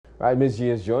Right, Miss G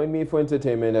has joined me for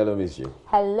entertainment. Hello, Miss G.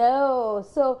 Hello.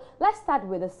 So let's start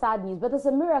with the sad news, but it's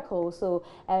a miracle. So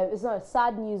it's not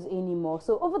sad news anymore.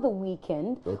 So over the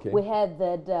weekend, we heard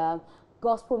that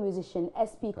gospel musician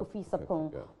SP Kofi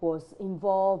Sarpong was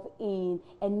involved in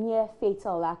a near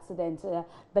fatal accident. The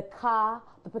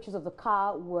pictures of the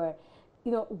car were,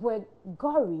 were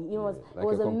gory. It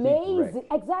was amazing.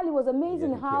 Exactly, it was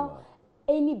amazing how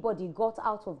anybody got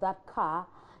out of that car,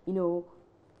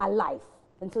 alive.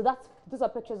 And so those are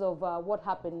pictures of what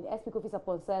happened. SP Kofi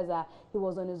Sarpong says he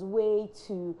was on his way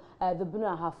to the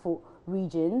Bunahafo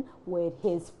region with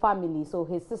his family. So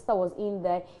his sister was in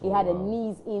there, he had a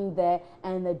niece in there,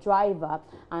 and the driver,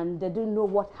 and they didn't know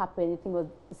what happened. I think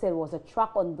he said it was a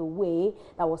truck on the way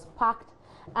that was parked,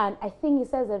 and I think he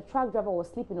says the truck driver was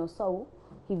sleeping or so.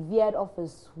 He veered off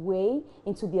his way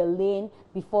into their lane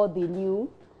before they knew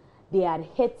they had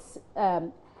hit a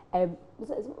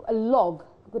log.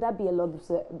 Could that be a log? It's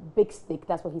a big stick,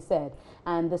 that's what he said.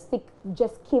 And the stick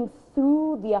just came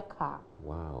through their car.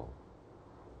 Wow.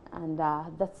 And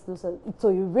so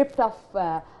he ripped off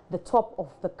the top of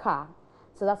the car.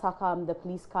 So that's how come the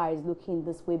police car is looking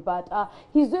this way. But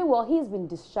he's doing well. He's been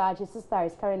discharged. His sister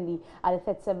is currently at the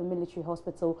 37 military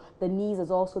hospital. The niece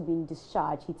has also been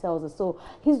discharged, he tells us. So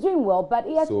he's doing well. But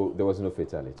so there was no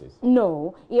fatalities?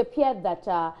 No. It appeared that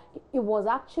it was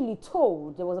actually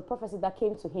told. There was a prophecy that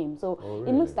came to him. So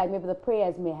it looks like maybe the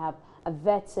prayers may have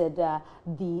averted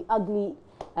the ugly...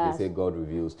 they say God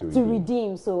reveals to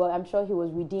redeem. So I'm sure he was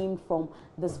redeemed from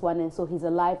this one. And so he's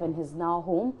alive and he's now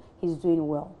home. He's doing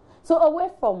well. So away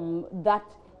from that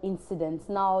incident,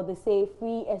 now they say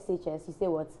free SHS. You say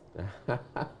what?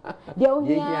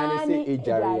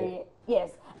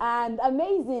 Yes. And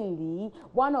amazingly,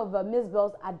 one of Miss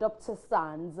Bell's adopted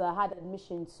sons had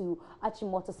admission to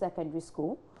Achimota Secondary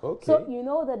School. Okay. So you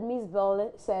know that Miss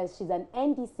Bell says she's an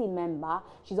NDC member.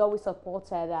 She's always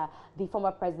supported the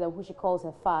former president, who she calls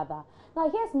her father.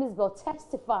 Now here's Miss Bell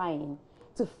testifying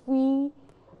to free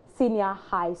senior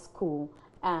high school.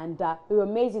 And we were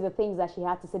amazed with the things that she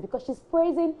had to say because she's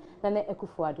praising Nana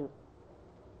Ekufuado.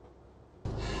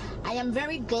 I am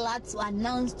very glad to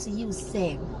announce to you,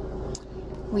 sir,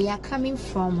 we are coming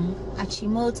from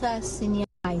Achimota Senior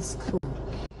High School.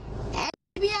 And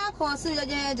maybe I consider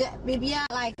maybe I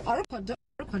like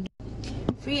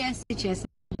free SHS.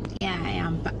 Yeah, I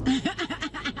am.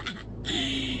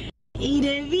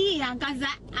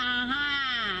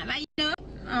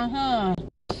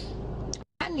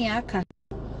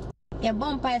 Ya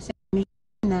bompa se mi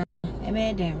na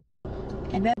ebe dem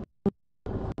ebe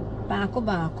baako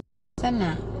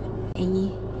sana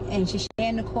enyi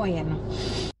enhihye no koye no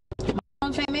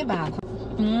ma fe me baako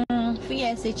free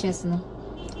SHS no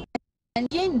and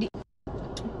yendi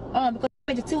because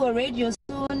it's a radio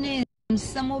so ne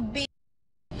some big.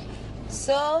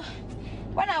 So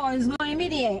when I was going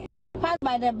media passed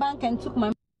by the bank and took my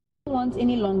money. I don't want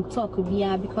any long talk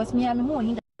because me I'm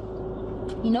home,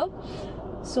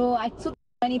 So I took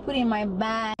money, put in my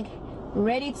bag,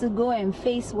 ready to go and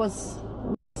face what's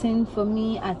waiting for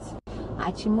me at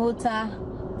Achimota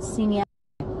Senior.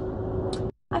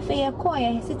 I feel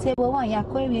I see table 1,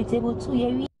 table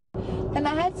 2. Then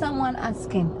I heard someone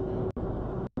asking,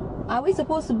 are we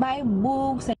supposed to buy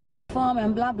books and form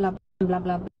and blah blah blah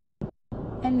blah blah?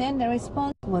 And then the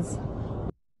response was,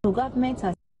 the government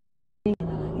has paid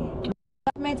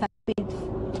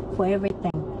for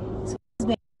everything. So it's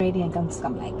been ready and comes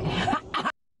like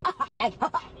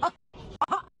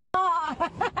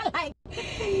like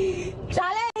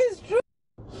Charlie is true.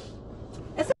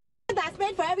 It's that's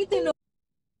paid for everything.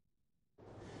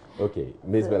 Okay,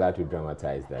 Miss Bella had to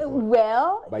dramatize that one.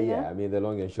 Well, but yeah, I mean, the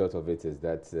long and short of it is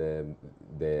that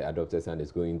the adopted son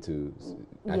is going to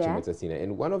Achimota Senior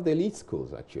in one of the elite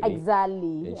schools, actually.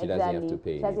 Exactly. And she doesn't have to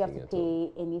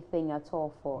pay anything at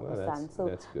all for the son. So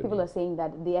good, people are saying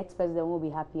that the ex-president will be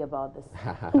happy about this.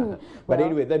 But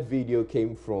anyway, that video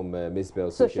came from Miss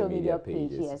Bell's social media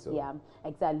pages. Yes, yeah,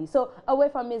 exactly. So away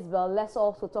from Miss Bell, let's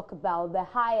also talk about the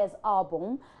highest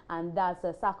album, and that's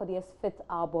Sarkodie's 5th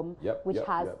album, which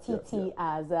has TT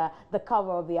as the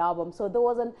cover of the album. So there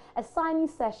was a signing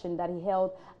session that he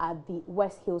held at the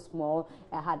West Hills Mall.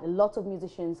 Had a lot of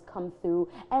musicians come through,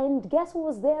 and guess who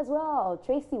was there as well?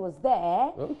 Tracy was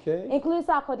there, including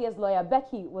Sarkodie's lawyer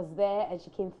Becky was there, and she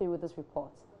came through with this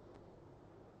report.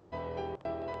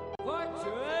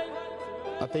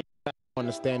 I think I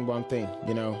understand one thing,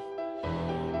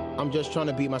 I'm just trying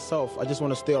to be myself. I just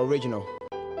want to stay original.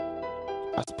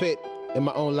 I spit in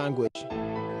my own language.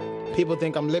 People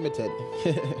think I'm limited.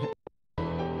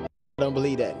 I don't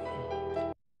believe that.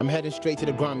 I'm heading straight to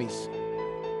the Grammys.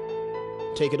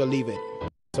 Take it or leave it.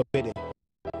 So bid it.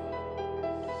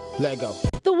 Let go.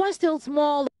 The West Hills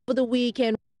Mall over the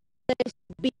weekend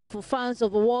be for fans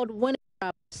of award-winning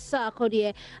rapper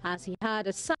Sarpong as he had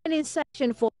a signing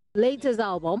session for his latest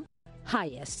album,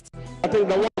 Highest. I think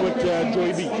the one with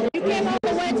Joey B. You came all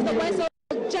the way to the West Hills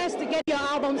just to get your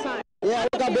album signed. Yeah,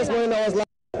 I woke up this morning, I was like,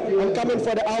 I'm coming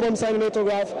for the album signing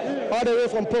autograph all the way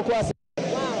from Pokwasi.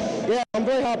 Wow. Yeah, I'm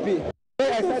very happy.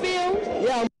 Very excited.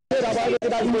 Yeah, I'm good about everything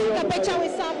that's going on. The picture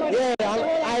with Sarpong. Yeah,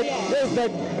 this is the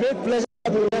great pleasure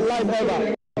in life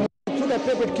ever. To the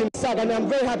trip with Kim Sak, and I'm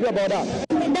very happy about that.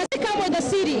 Does it come with the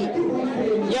CD?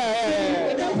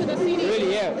 Yeah. It comes with the CD?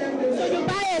 Really, yeah. So you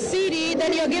buy a CD,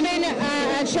 then you're given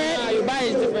a shirt? Yeah, you buy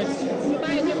it different. You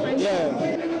buy a different shirt?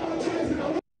 Yeah.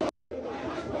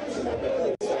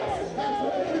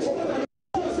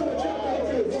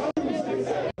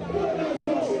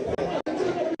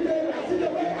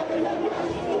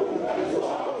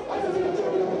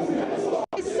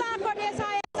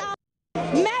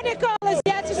 Medical is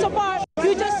there to support.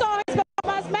 You just saw his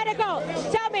performance. Medical.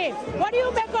 Tell me, what do you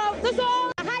make of this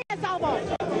whole Highest album?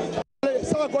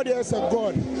 Sarpong is a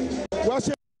god.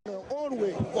 Worship in our own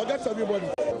way. Forget everybody.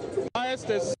 Highest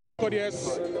is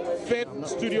Sarpong's fifth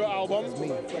studio album,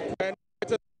 and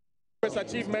it's a his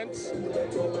achievements.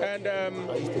 And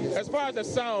as far as the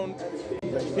sound,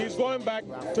 he's going back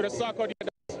to the Sarpong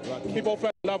that people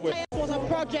fell in love with. It was a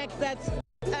project that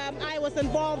I was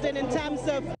involved in terms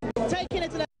of taking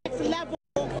it to the next level,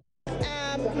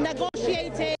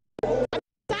 negotiating.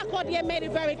 Sarpong made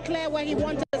it very clear where he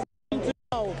wanted us to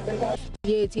go.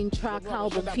 The 18-track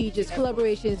album features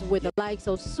collaborations with the likes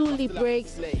of Suli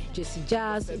Breaks, Jesse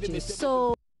Jazz, Jay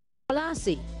Soul,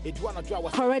 Palasi,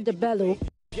 Corette de Bello,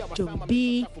 Joe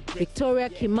B, Victoria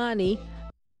Kimani,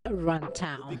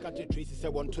 Runtown.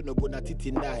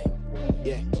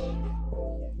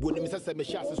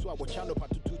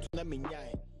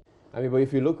 I mean, but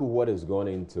if you look at what has gone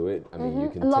into it, I mean, you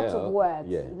can lots tell. Of work.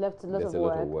 Yeah, Left a lot there's of a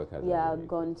work. lot of work. Yeah,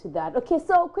 gone to that. Okay,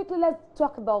 so quickly let's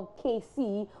talk about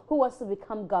KC, who wants to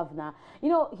become governor. You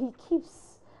know, he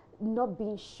keeps not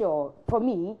being sure, for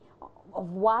me, of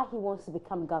why he wants to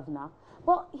become governor.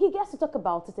 But he gets to talk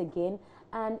about it again,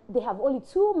 and they have only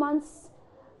 2 months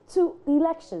to the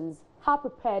elections. How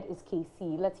prepared is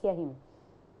KC? Let's hear him.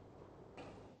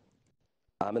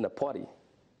 I'm in a party,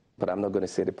 but I'm not going to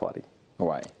say the party.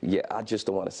 Why? Yeah, I just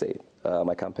don't want to say it.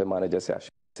 My campaign manager said I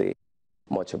shouldn't say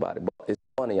much about it. But it's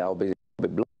funny, I'll be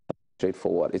blunt,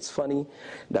 straightforward. It's funny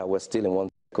that we're still in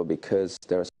one circle because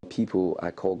there are some people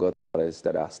I call godfathers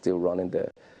that are still running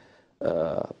the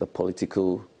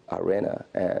political arena,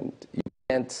 and you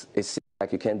can't. It seems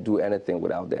like you can't do anything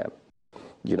without them.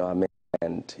 You know what I mean?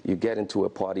 And you get into a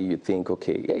party, you think,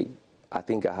 okay, hey, I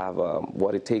think I have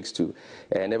what it takes to,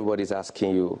 and everybody's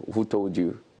asking you, who told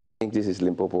you? I think this is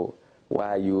Limpopo. Why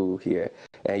are you here?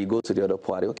 And you go to the other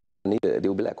party, okay,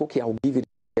 they'll be like, okay, I'll give you the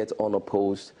ticket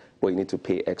unopposed, but you need to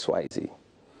pay X, Y, Z.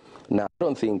 Now, I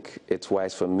don't think it's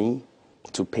wise for me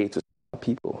to pay to serve my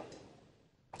people.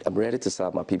 I'm ready to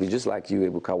serve my people, just like you,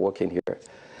 Ebuka, working here.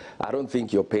 I don't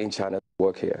think you're paying China to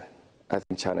work here. I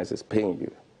think China is paying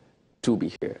you to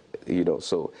be here, you know.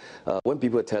 So when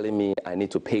people are telling me I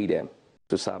need to pay them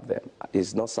to serve them,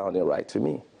 it's not sounding right to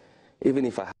me. Even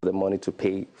if I have the money to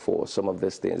pay for some of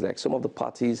these things, like some of the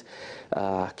parties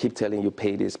keep telling you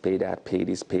pay this, pay that, pay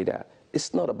this, pay that.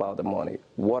 It's not about the money.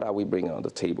 What are we bringing on the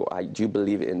table? Do you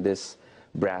believe in this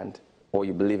brand or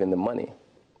you believe in the money?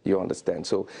 You understand?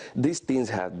 So these things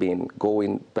have been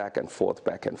going back and forth,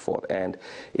 and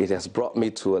it has brought me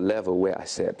to a level where I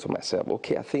said to myself,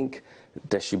 okay, I think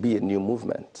there should be a new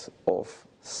movement of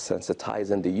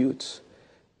sensitizing the youths.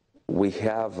 We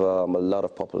have a lot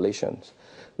of populations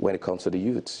when it comes to the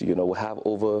youths. You know, we have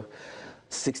over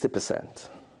 60%.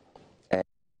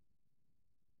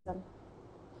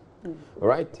 All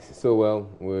right. So, well,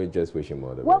 we'll just wish him all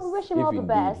the best. Well, we wish him all the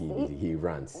best. He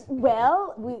runs.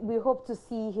 Well, we hope to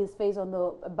see his face on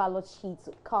the ballot sheets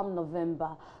come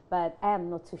November, but I am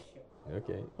not too sure.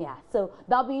 Okay. Yeah, so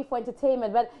that'll be for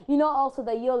entertainment. But you know also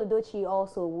that Yul Edochie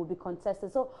also will be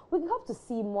contested. So we hope to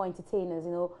see more entertainers,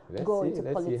 you know, go into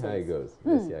politics. Let's see how it goes.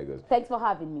 Let's see how it goes. Thanks for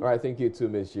having me. All right, thank you too,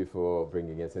 Ms. G, for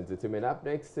bringing us entertainment. Up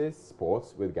next is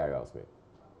sports with Gary Osmond.